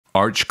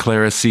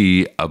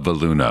Achclericy of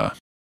Veluna.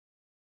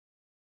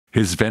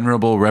 His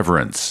Venerable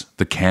Reverence,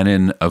 the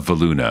Canon of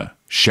Veluna,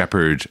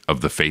 Shepherd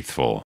of the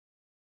Faithful.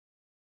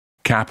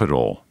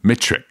 Capital,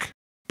 Mitric.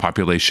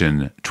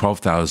 Population,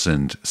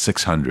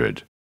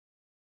 12,600.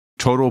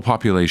 Total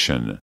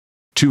population,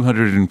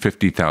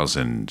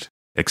 250,000,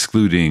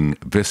 excluding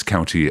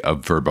Viscounty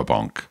of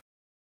Verbabonk.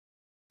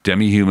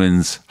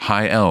 Demi-humans,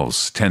 High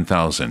Elves,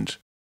 10,000.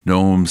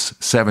 Gnomes,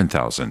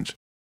 7,000.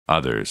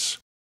 Others.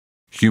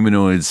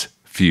 Humanoids,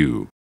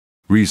 few.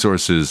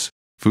 Resources,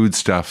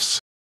 foodstuffs,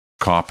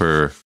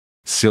 copper,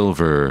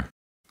 silver,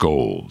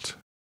 gold.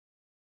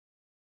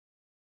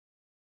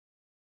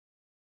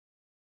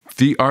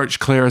 The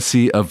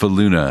Achclericy of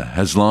Veluna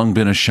has long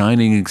been a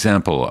shining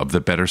example of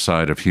the better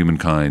side of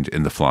humankind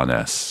in the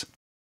Floness.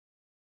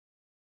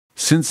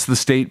 Since the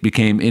state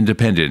became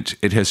independent,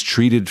 it has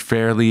treated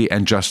fairly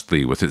and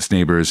justly with its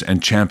neighbors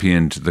and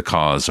championed the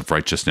cause of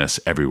righteousness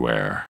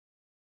everywhere.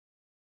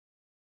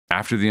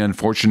 After the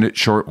unfortunate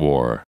short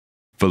war,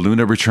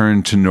 Veluna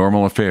returned to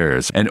normal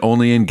affairs and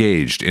only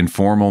engaged in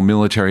formal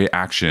military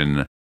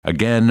action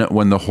again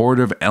when the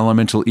horde of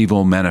elemental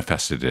evil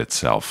manifested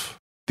itself.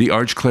 The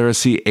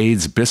Achclericy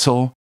aids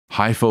Bissell,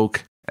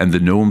 Highfolk, and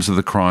the gnomes of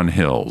the Cron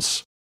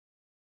Hills.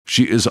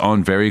 She is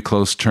on very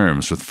close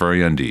terms with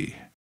Furiundi.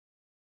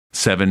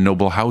 7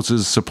 noble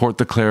houses support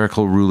the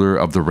clerical ruler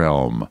of the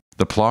realm,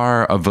 the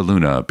Plar of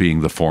Veluna being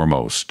the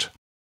foremost.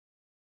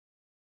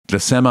 The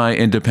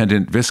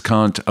semi-independent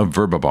Viscount of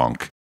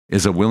Verbabonk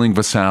is a willing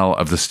vassal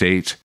of the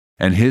state,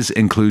 and his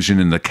inclusion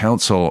in the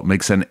council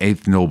makes an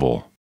 8th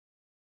noble.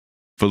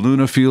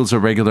 Veluna fields a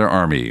regular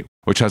army,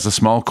 which has a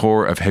small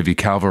corps of heavy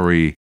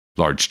cavalry,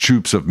 large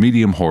troops of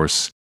medium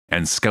horse,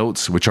 and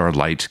scouts which are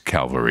light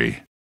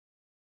cavalry.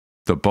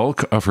 The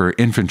bulk of her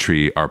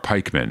infantry are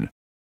pikemen,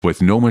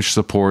 with gnomish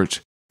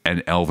support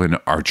and elven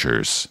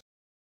archers.